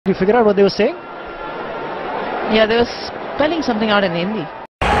you figure out what they were saying? Yeah, they were spelling something out in Hindi.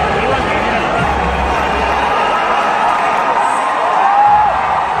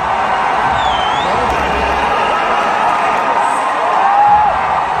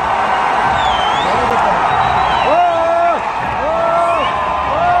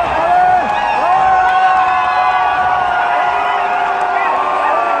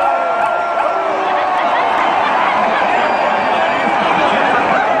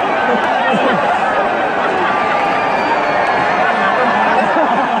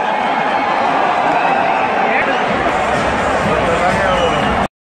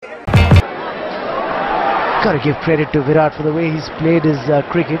 Got to give credit to Virat for the way he's played his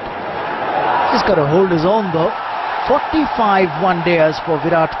cricket. He's got to hold his own though. 45 one-dayers for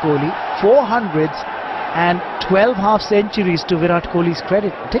Virat Kohli, 400s and 12 half-centuries to Virat Kohli's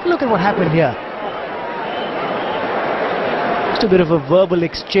credit. Take a look at what happened here. Just a bit of a verbal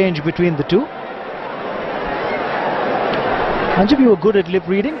exchange between the two. Anjum, you were good at lip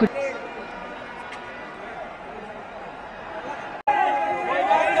reading.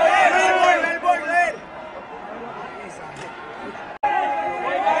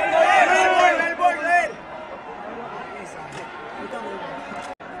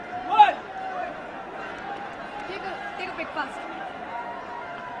 Take a pick fast.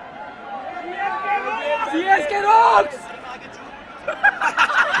 CSK rocks!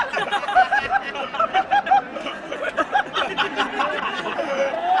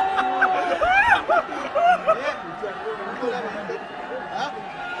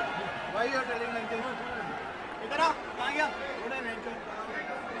 Why you are telling like this? इधर आ, कहाँ गया? Road है नहीं तो।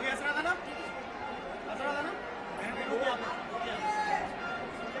 ये असरा था ना? असरा था ना? मैंने रोक दिया आपने।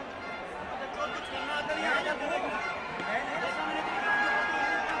 चोट कुछ करना आता नहीं आ जाते हो।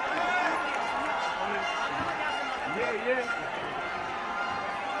 ये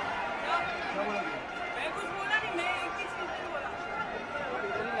मैं कुछ बोला नहीं, मैं एक चीज बोला।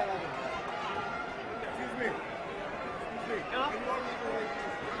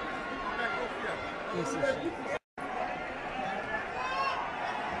 Excuse me.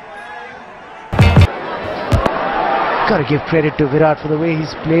 Got to give credit to Virat for the way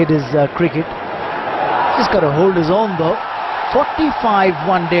he's played his cricket. He's got to hold his own though. 45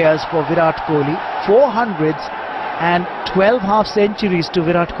 one-dayers for Virat Kohli, 400s and 12 half-centuries to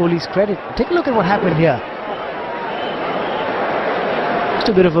Virat Kohli's credit. Take a look at what happened here. Just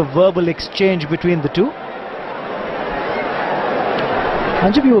a bit of a verbal exchange between the two.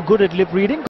 Anjum, you were good at lip reading.